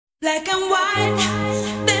Black and white,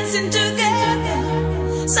 dancing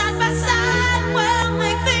together, side by side, we'll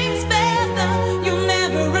make things better. You're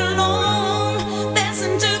never alone,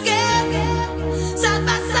 dancing together, side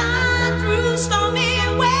by side, through stormy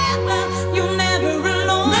weather. You're never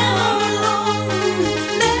alone, never alone,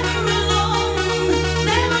 never alone,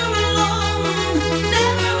 never alone,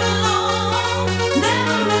 never alone,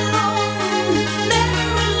 never alone, never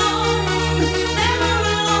alone, never alone, never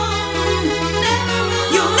alone.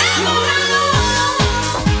 You're never alone.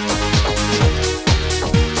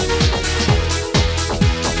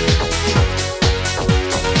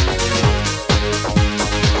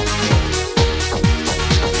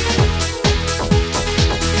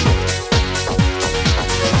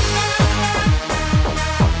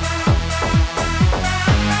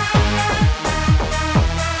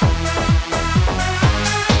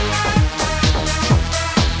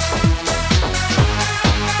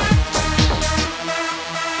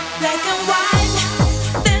 Black and white,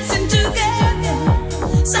 dancing together,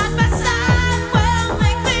 side by side, we'll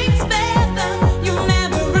make things better. You're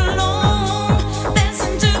never alone,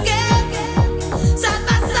 dancing together, side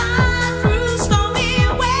by side, through stormy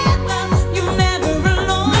weather. You're never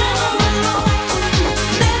alone, never alone,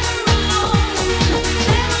 never alone,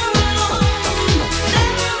 never alone, never alone.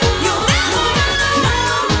 You're never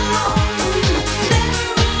alone, never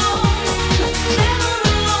alone, never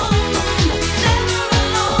alone, never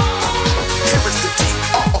alone. Here is the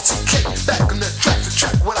D-R-O-C-K, back on the track to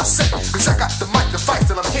check what I say. Cause I got the mic device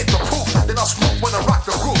and I'm here to prove that I'll smoke when I rock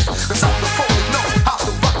the groove. Cause I'm the pro that knows how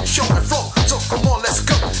to rock the show and flow. So come on, let's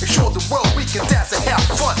go and show the world we can dance and have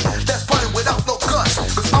fun. Let's party without no guns.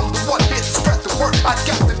 Cause I'm the one here to spread the word. I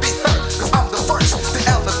got to be heard. Cause I'm the first to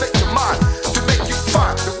elevate your mind, to make you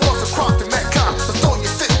find the world's across to mankind. So throw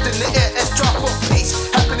your fist in the air and strive for peace,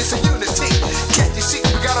 happiness and unity. Can't you see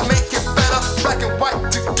we gotta make it better? Black and white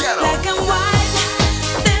together. Black and white,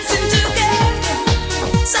 dancing together,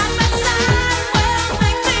 side by side, we'll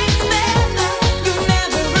make things better. You're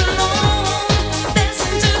never alone,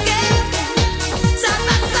 dancing together, side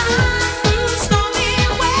by side, through stormy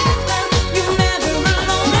weather. You're never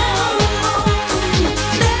alone, never alone,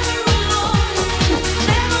 never alone,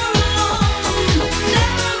 never alone, never alone.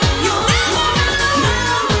 You're never alone,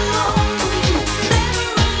 never alone, never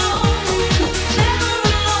alone, never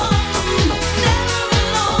alone, never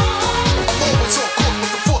alone. I'm always on course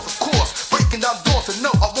with the fourth, of course. Breaking down doors and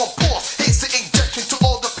no, I won't pause. Here's the injection to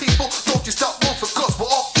all the people. Don't you stop one for cause we're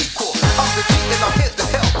all equal. I'm the D and I'm here to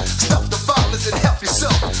help. Stop the violence and help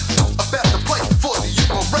yourself. Do a better place for the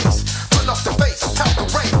human race. Turn up the bass, time to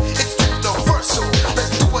rave. It's universal.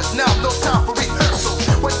 Let's do it now, no time for rehearsal.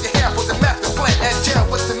 Wave your hand for the master plan and jam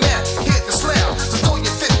with the man. Here to slam. So throw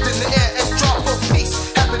your fist in the air and strive for peace,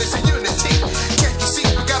 happiness and unity. Can't you see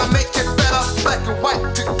we gotta make it better? Black and white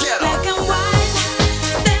together. Black and white,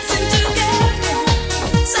 dancing together,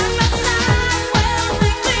 side by side, we'll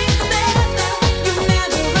make things better. You're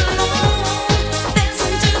never alone,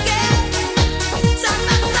 dancing together, side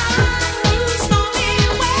by side, through stormy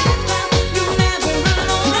weather. You're never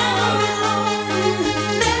alone, never alone,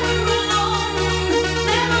 never alone,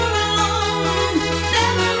 never alone,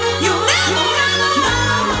 never alone. You're never alone,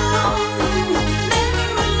 never alone,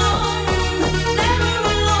 never alone, never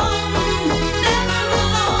alone, never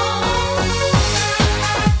alone.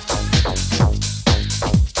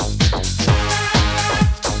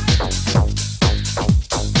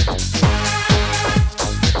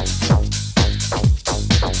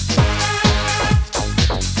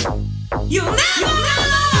 You never know.